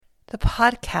The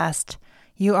podcast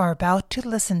you are about to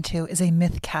listen to is a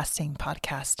myth casting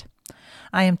podcast.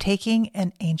 I am taking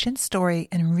an ancient story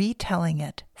and retelling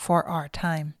it for our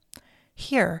time.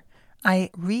 Here, I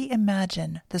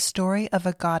reimagine the story of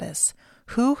a goddess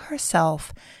who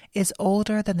herself is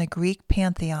older than the Greek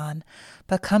pantheon,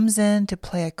 but comes in to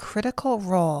play a critical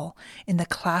role in the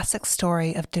classic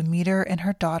story of Demeter and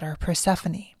her daughter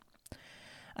Persephone.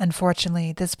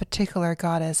 Unfortunately, this particular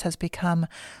goddess has become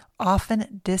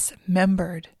often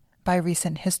dismembered by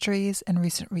recent histories and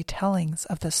recent retellings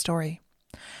of the story.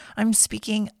 I'm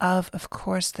speaking of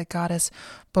course, the goddess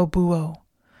Bobuo,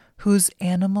 whose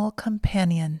animal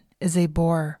companion is a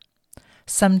boar.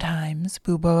 Sometimes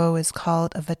Bobuo is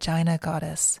called a vagina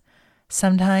goddess.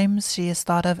 Sometimes she is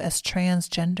thought of as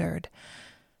transgendered.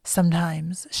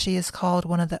 Sometimes she is called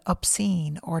one of the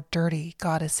obscene or dirty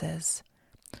goddesses.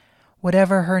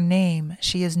 Whatever her name,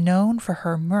 she is known for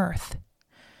her mirth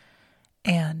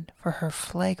and for her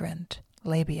flagrant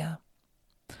labia.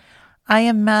 I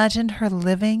imagined her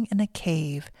living in a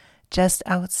cave just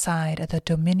outside of the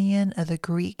dominion of the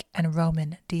Greek and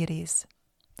Roman deities.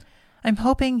 I'm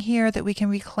hoping here that we can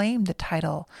reclaim the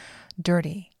title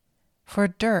dirty, for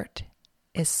dirt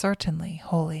is certainly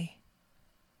holy.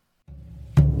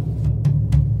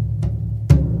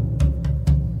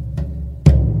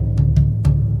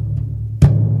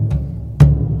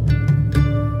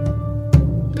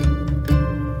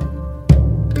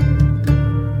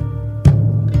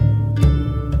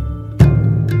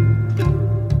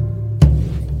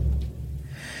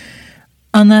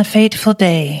 On that fateful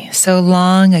day, so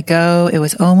long ago it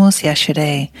was almost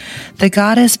yesterday, the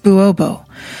goddess Buobo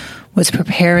was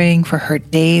preparing for her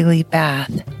daily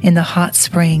bath in the hot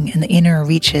spring in the inner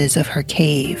reaches of her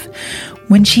cave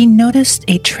when she noticed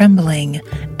a trembling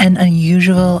and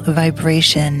unusual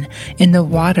vibration in the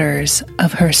waters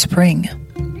of her spring.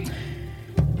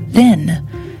 Then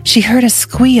she heard a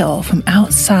squeal from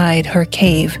outside her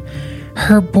cave.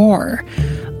 Her boar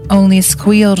only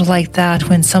squealed like that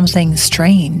when something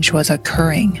strange was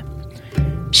occurring.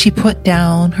 She put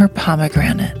down her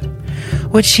pomegranate,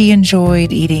 which she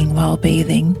enjoyed eating while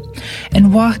bathing,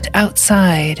 and walked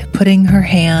outside, putting her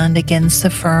hand against the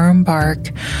firm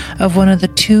bark of one of the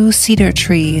two cedar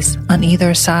trees on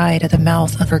either side of the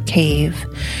mouth of her cave,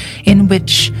 in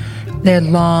which their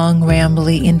long,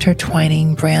 rambly,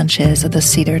 intertwining branches of the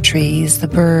cedar trees the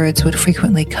birds would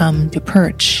frequently come to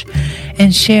perch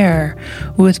and share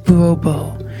with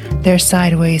Buobo their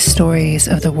sideways stories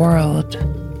of the world.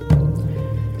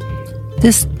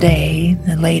 This day, in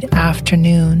the late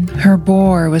afternoon, her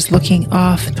boar was looking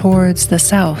off towards the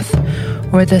south,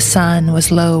 where the sun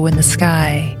was low in the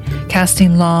sky,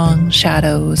 casting long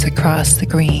shadows across the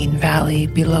green valley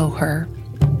below her.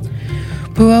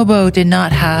 Buobo did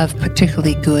not have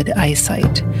particularly good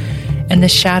eyesight, and the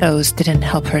shadows didn't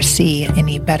help her see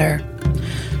any better.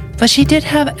 But she did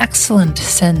have excellent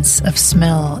sense of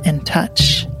smell and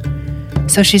touch.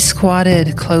 So she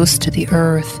squatted close to the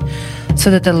earth so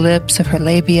that the lips of her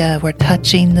labia were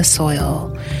touching the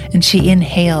soil, and she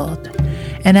inhaled.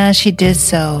 And as she did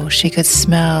so, she could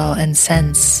smell and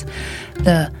sense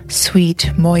the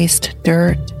sweet, moist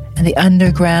dirt and the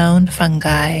underground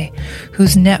fungi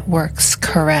whose networks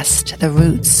caressed the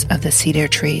roots of the cedar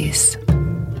trees.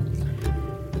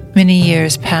 Many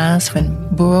years passed when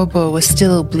Buobo was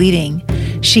still bleeding.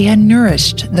 She had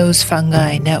nourished those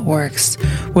fungi networks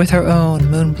with her own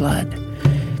moonblood.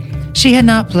 She had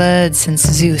not bled since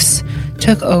Zeus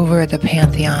took over the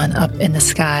pantheon up in the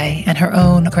sky, and her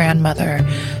own grandmother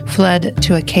fled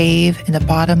to a cave in the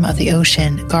bottom of the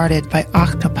ocean guarded by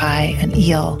octopi and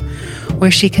eel, where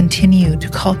she continued to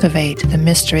cultivate the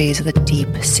mysteries of the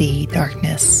deep sea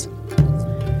darkness.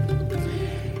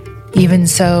 Even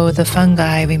so, the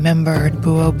fungi remembered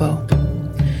Buobo.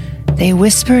 They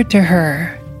whispered to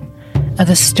her of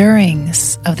the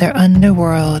stirrings of their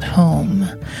underworld home,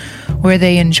 where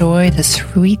they enjoy the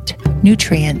sweet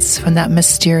nutrients from that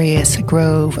mysterious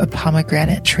grove of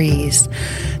pomegranate trees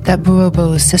that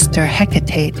Buobo's sister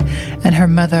Hecate and her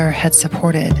mother had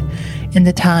supported in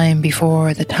the time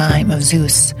before the time of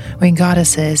Zeus, when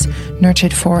goddesses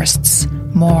nurtured forests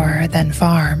more than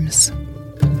farms.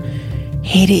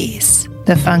 Hades,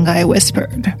 the fungi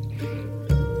whispered.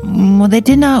 Well, they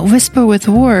did not whisper with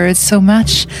words so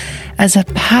much as a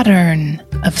pattern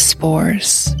of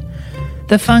spores.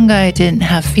 The fungi didn't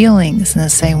have feelings in the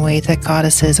same way that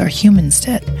goddesses or humans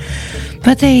did,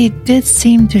 but they did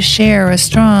seem to share a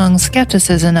strong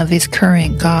skepticism of these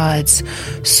current gods'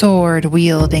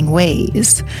 sword-wielding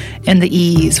ways and the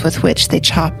ease with which they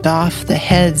chopped off the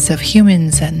heads of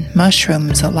humans and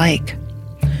mushrooms alike.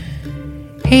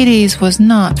 Hades was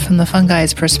not, from the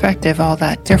fungi's perspective, all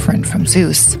that different from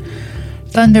Zeus.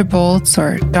 Thunderbolts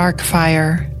or dark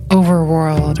fire,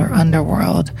 overworld or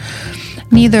underworld,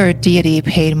 neither deity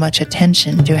paid much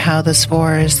attention to how the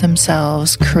spores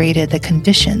themselves created the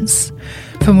conditions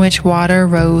from which water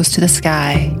rose to the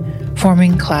sky,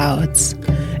 forming clouds,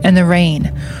 and the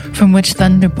rain from which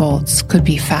thunderbolts could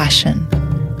be fashioned,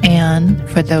 and,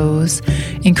 for those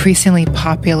increasingly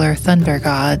popular thunder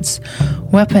gods,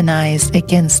 weaponized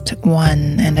against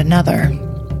one and another.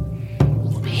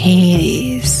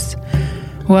 Hades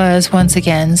was once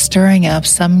again stirring up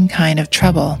some kind of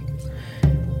trouble.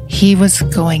 He was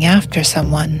going after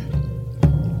someone.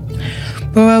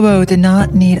 Boobo did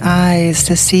not need eyes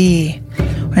to see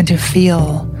and to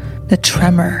feel the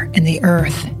tremor in the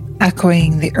earth,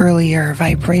 echoing the earlier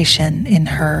vibration in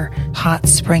her hot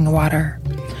spring water.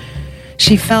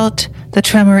 She felt the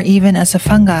tremor even as the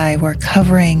fungi were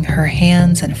covering her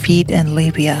hands and feet and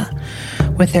labia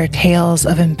with their tales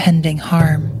of impending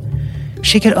harm.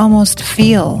 She could almost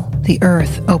feel the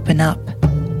earth open up.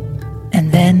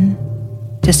 And then,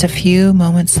 just a few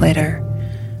moments later,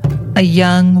 a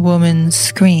young woman's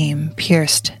scream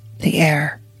pierced the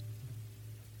air.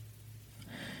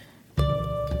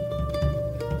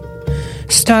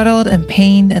 Startled and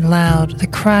pained and loud, the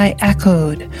cry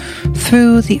echoed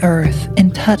through the earth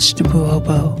and touched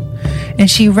Boobo, and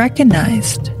she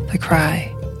recognized the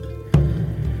cry.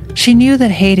 She knew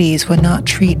that Hades would not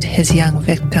treat his young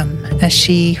victim as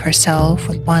she herself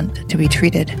would want to be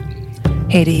treated.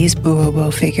 Hades,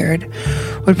 Boobo figured,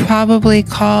 would probably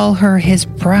call her his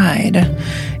bride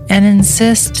and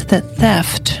insist that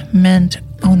theft meant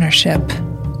ownership.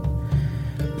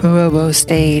 Boobo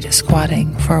stayed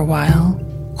squatting for a while,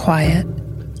 quiet,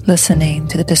 listening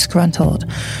to the disgruntled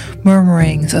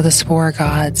murmurings of the spore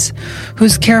gods,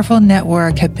 whose careful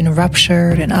network had been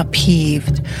ruptured and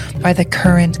upheaved by the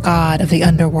current god of the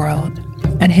underworld,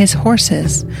 and his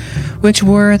horses, which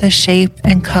were the shape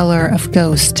and color of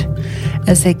ghost,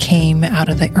 as they came out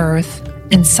of the earth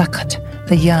and sucked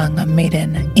the young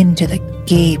maiden into the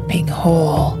gaping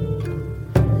hole.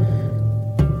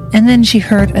 And then she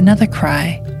heard another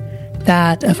cry,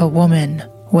 that of a woman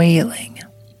wailing.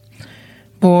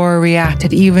 Bor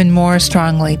reacted even more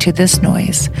strongly to this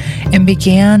noise and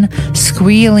began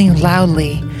squealing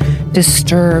loudly,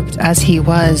 disturbed as he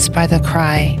was by the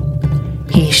cry.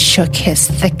 He shook his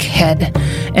thick head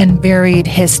and buried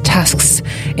his tusks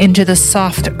into the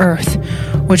soft earth,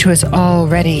 which was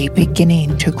already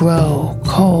beginning to grow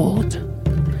cold.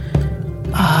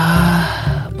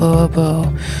 "Ah,"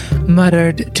 Boobo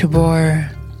muttered to Bor.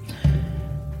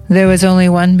 There was only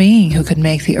one being who could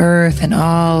make the earth and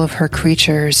all of her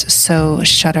creatures so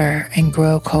shudder and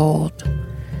grow cold.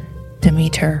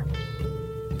 Demeter.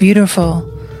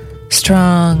 Beautiful,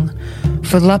 strong,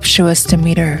 voluptuous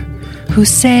Demeter, who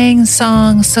sang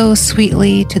songs so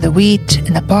sweetly to the wheat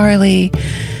and the barley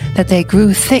that they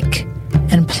grew thick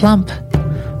and plump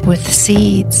with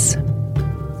seeds.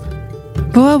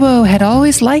 Boobo had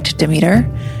always liked Demeter,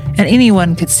 and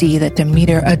anyone could see that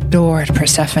Demeter adored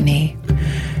Persephone,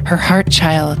 her heart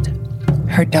child,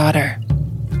 her daughter.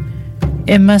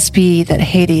 It must be that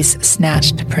Hades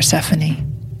snatched Persephone.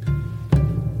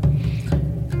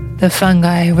 The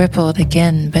fungi rippled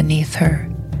again beneath her.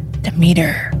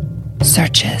 Demeter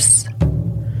searches.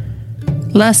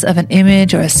 Less of an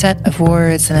image or a set of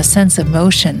words than a sense of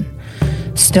motion.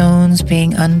 Stones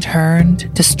being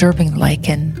unturned, disturbing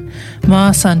lichen,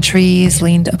 moss on trees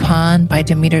leaned upon by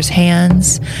Demeter's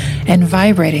hands and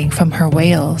vibrating from her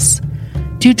wails.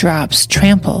 Dewdrops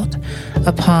trampled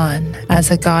upon as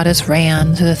the goddess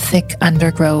ran through the thick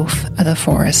undergrowth of the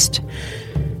forest.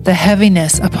 The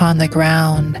heaviness upon the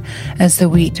ground as the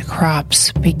wheat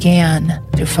crops began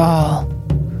to fall.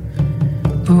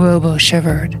 Boobo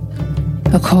shivered.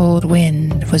 The cold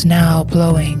wind was now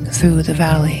blowing through the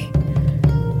valley.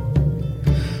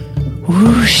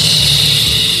 Whoosh!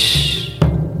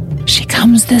 She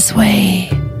comes this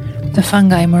way, the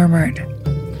fungi murmured.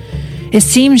 It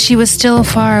seemed she was still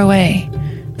far away,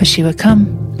 but she would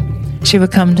come. She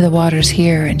would come to the waters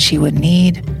here, and she would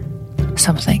need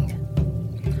something.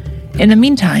 In the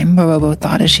meantime, Boobo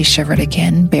thought as she shivered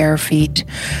again, bare feet,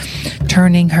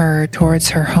 turning her towards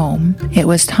her home, it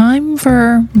was time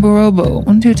for Boobo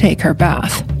to take her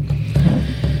bath.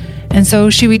 And so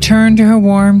she returned to her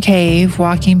warm cave,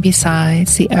 walking beside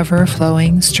the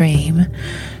ever-flowing stream,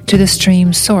 to the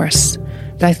stream's source,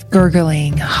 that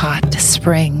gurgling hot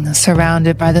spring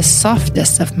surrounded by the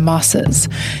softest of mosses,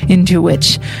 into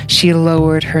which she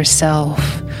lowered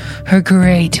herself, her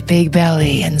great big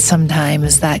belly and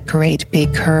sometimes that great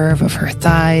big curve of her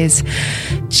thighs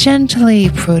gently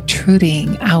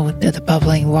protruding out of the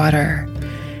bubbling water,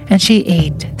 and she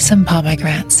ate some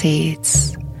pomegranate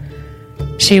seeds.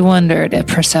 She wondered if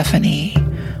Persephone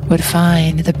would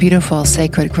find the beautiful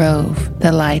sacred grove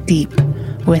that lie deep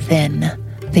within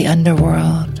the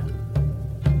underworld.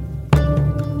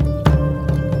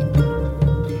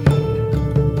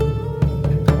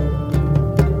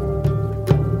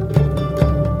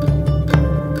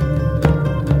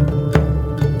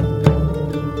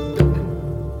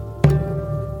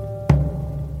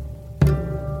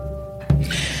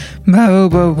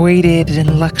 Baubo waited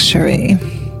in luxury.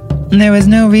 There was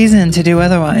no reason to do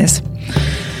otherwise.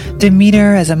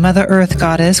 Demeter, as a Mother Earth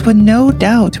goddess, would no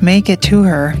doubt make it to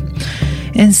her.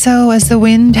 And so, as the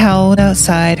wind howled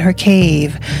outside her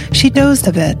cave, she dozed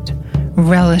a bit,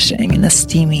 relishing in the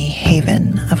steamy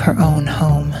haven of her own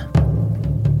home.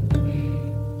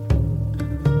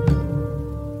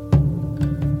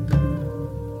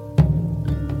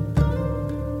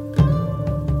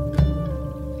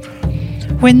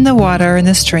 When the water in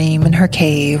the stream in her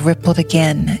cave rippled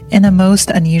again in a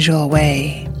most unusual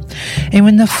way, and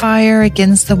when the fire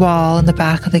against the wall in the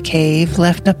back of the cave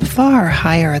left up far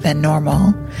higher than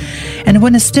normal, and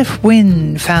when a stiff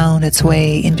wind found its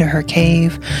way into her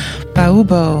cave,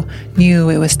 Baubo knew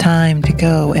it was time to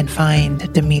go and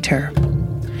find Demeter.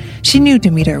 She knew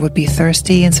Demeter would be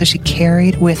thirsty, and so she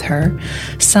carried with her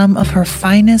some of her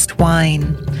finest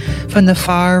wine from the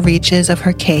far reaches of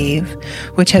her cave,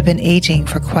 which had been aging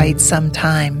for quite some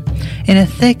time, in a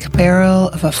thick barrel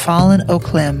of a fallen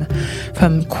oak limb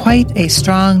from quite a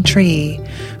strong tree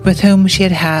with whom she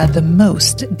had had the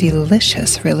most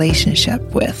delicious relationship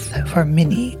with for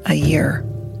many a year.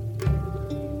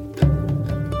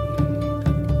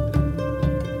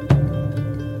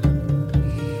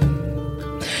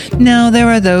 Now, there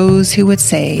are those who would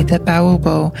say that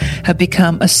Baubo had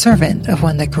become a servant of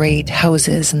one of the great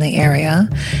houses in the area,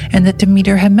 and that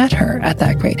Demeter had met her at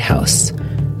that great house.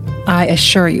 I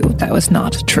assure you that was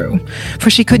not true, for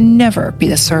she could never be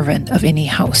the servant of any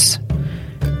house.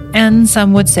 And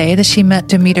some would say that she met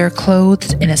Demeter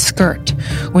clothed in a skirt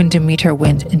when Demeter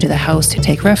went into the house to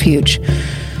take refuge.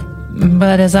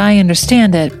 But as I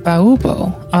understand it,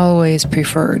 Baubo always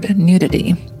preferred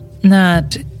nudity.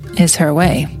 That is her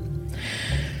way.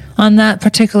 On that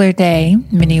particular day,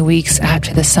 many weeks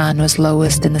after the sun was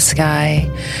lowest in the sky,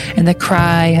 and the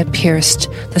cry had pierced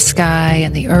the sky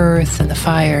and the earth and the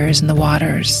fires and the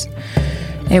waters,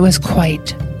 it was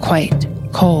quite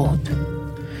cold,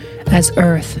 as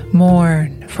earth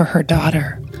mourned for her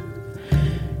daughter.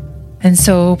 And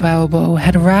so Baubo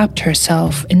had wrapped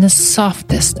herself in the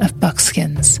softest of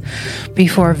buckskins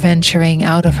before venturing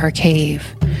out of her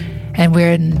cave, and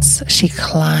whence she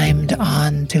climbed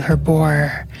on to her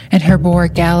boar, and her boar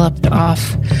galloped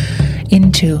off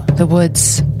into the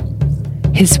woods.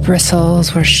 His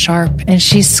bristles were sharp, and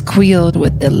she squealed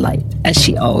with delight, as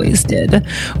she always did,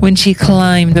 when she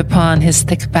climbed upon his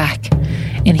thick back,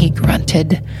 and he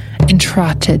grunted and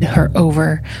trotted her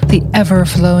over the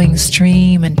ever-flowing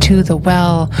stream and to the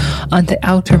well on the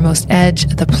outermost edge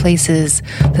of the places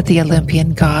that the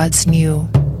Olympian gods knew.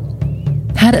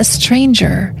 Had a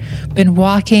stranger been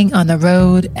walking on the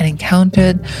road and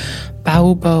encountered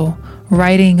Baubo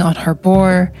riding on her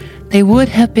boar, they would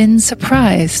have been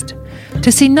surprised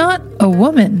to see not a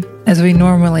woman, as we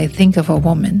normally think of a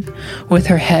woman, with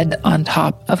her head on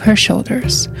top of her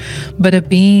shoulders, but a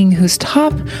being whose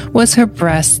top was her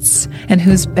breasts and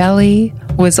whose belly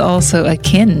was also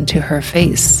akin to her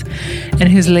face, and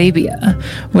whose labia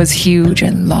was huge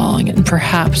and long, and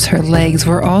perhaps her legs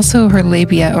were also her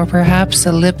labia, or perhaps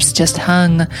the lips just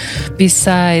hung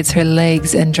besides her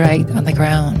legs and dragged on the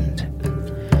ground.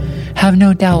 Have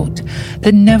no doubt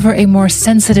that never a more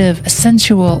sensitive,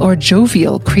 sensual, or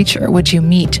jovial creature would you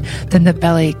meet than the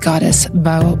belly goddess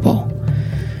Baubo.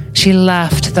 She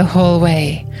laughed the whole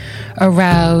way,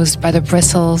 aroused by the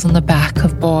bristles on the back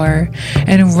of boar,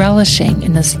 and relishing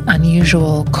in this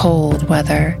unusual cold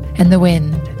weather, and the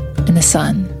wind, and the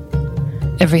sun.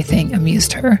 Everything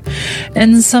amused her,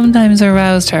 and sometimes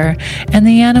aroused her, and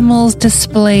the animals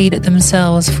displayed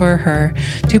themselves for her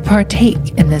to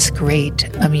partake in this great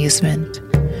amusement.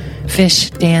 Fish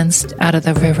danced out of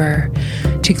the river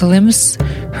to glimpse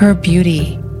her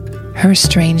beauty, her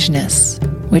strangeness,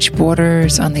 which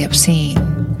borders on the obscene,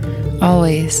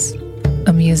 always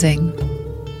amusing.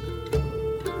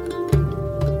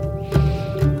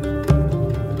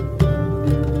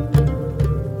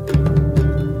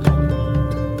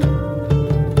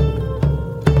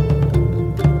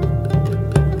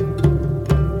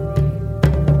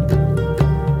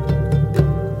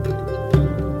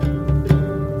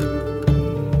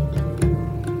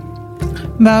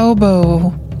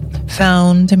 Baobo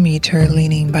found Demeter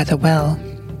leaning by the well.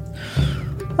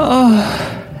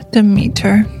 Oh,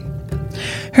 Demeter.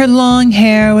 Her long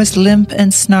hair was limp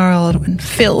and snarled and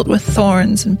filled with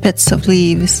thorns and bits of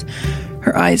leaves.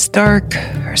 Her eyes dark,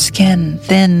 her skin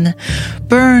thin,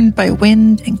 burned by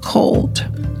wind and cold.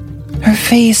 Her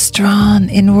face drawn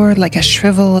inward like a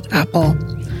shriveled apple.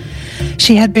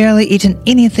 She had barely eaten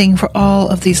anything for all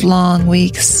of these long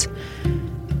weeks.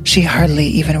 She hardly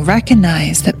even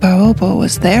recognized that Baobo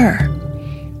was there.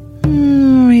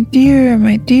 My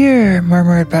dear,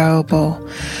 murmured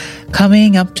Baobo,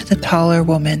 coming up to the taller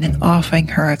woman and offering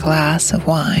her a glass of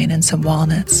wine and some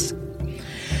walnuts.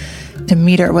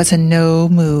 Demeter was in no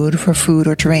mood for food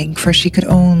or drink, for she could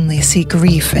only see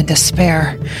grief and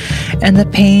despair, and the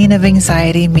pain of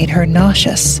anxiety made her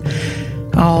nauseous.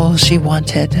 All she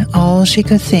wanted, all she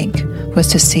could think, was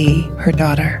to see her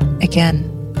daughter again.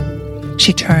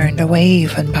 She turned away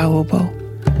from Baobo.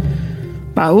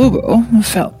 Baobo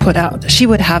felt put out. She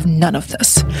would have none of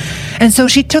this. And so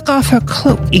she took off her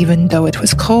cloak, even though it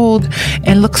was cold,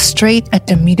 and looked straight at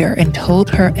Demeter and told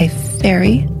her a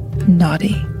very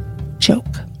naughty joke.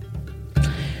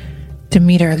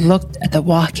 Demeter looked at the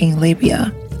walking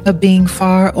labia of being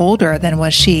far older than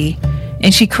was she,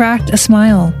 and she cracked a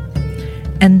smile.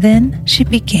 And then she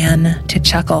began to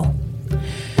chuckle.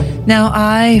 Now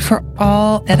I, for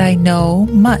all that I know,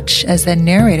 much as the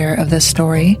narrator of this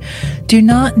story, do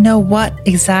not know what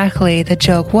exactly the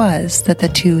joke was that the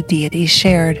two deities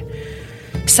shared.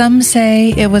 Some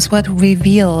say it was what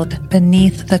revealed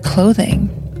beneath the clothing.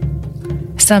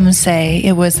 Some say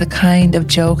it was the kind of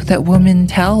joke that women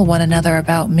tell one another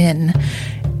about men,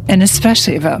 and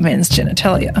especially about men's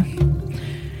genitalia.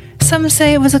 Some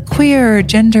say it was a queer,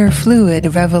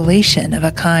 gender-fluid revelation of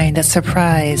a kind that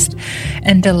surprised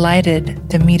and delighted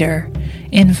Demeter,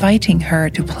 inviting her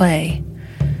to play.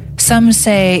 Some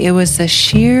say it was the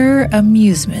sheer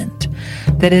amusement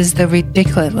that is the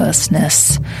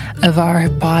ridiculousness of our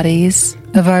bodies,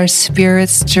 of our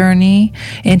spirit's journey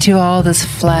into all this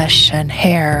flesh and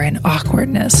hair and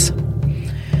awkwardness.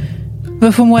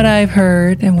 But from what I've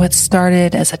heard, and what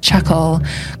started as a chuckle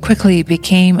quickly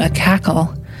became a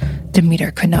cackle,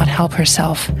 Demeter could not help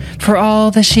herself, for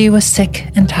all that she was sick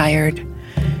and tired.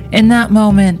 In that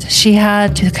moment, she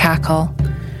had to cackle,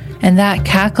 and that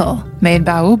cackle made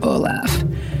Baobo laugh.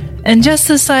 And just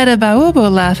the sight of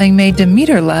Baobo laughing made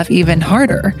Demeter laugh even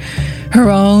harder, her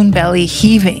own belly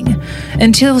heaving.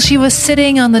 Until she was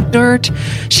sitting on the dirt,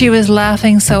 she was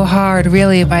laughing so hard,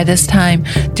 really, by this time,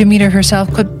 Demeter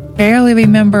herself could barely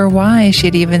remember why she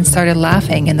had even started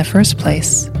laughing in the first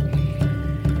place.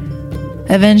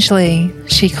 Eventually,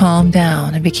 she calmed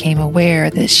down and became aware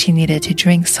that she needed to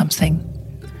drink something.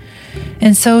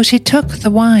 And so she took the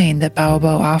wine that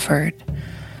Baobo offered,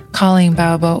 calling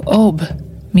Baobo Ob,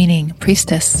 meaning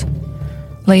priestess.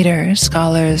 Later,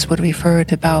 scholars would refer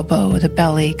to Baobo, the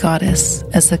belly goddess,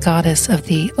 as the goddess of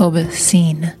the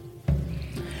Obscene.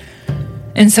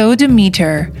 And so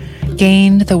Demeter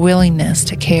gained the willingness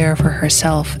to care for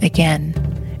herself again,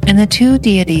 and the two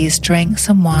deities drank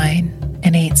some wine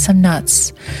and ate some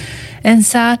nuts, and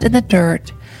sat in the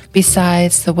dirt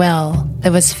besides the well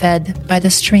that was fed by the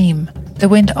stream that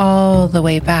went all the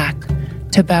way back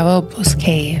to Baobo's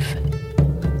cave.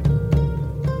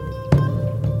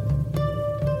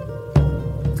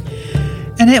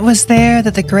 And it was there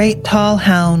that the great tall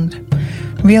hound,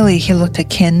 really he looked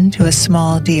akin to a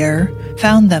small deer,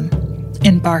 found them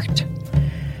and barked.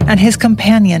 And his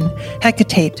companion,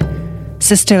 Hecate,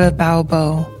 sister of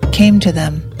Baobo, came to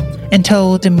them and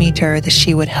told Demeter that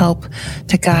she would help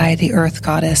to guide the earth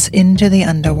goddess into the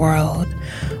underworld,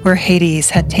 where Hades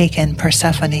had taken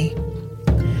Persephone.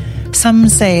 Some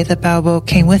say that Baobo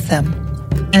came with them,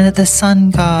 and that the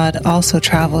sun god also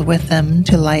traveled with them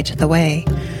to light the way.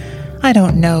 I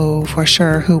don't know for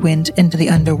sure who went into the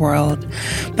underworld,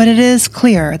 but it is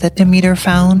clear that Demeter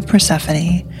found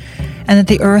Persephone, and that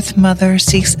the Earth Mother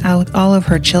seeks out all of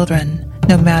her children,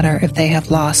 no matter if they have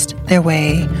lost their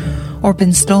way or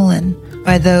been stolen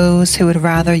by those who would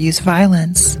rather use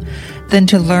violence than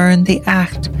to learn the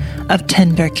act of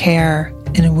tender care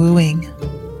and wooing.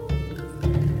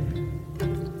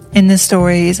 In the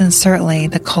stories, and certainly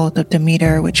the cult of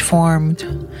Demeter, which formed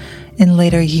in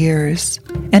later years,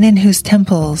 and in whose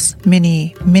temples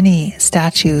many, many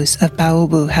statues of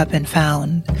Baobo have been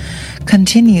found,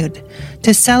 continued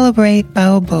to celebrate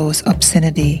Baobo's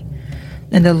obscenity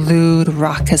and the lewd,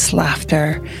 raucous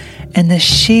laughter and the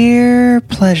sheer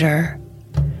pleasure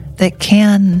that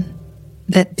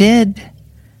did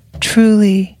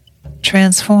truly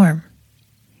transform,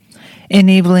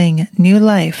 enabling new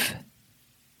life,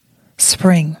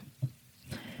 spring,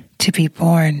 to be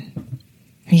born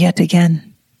yet again.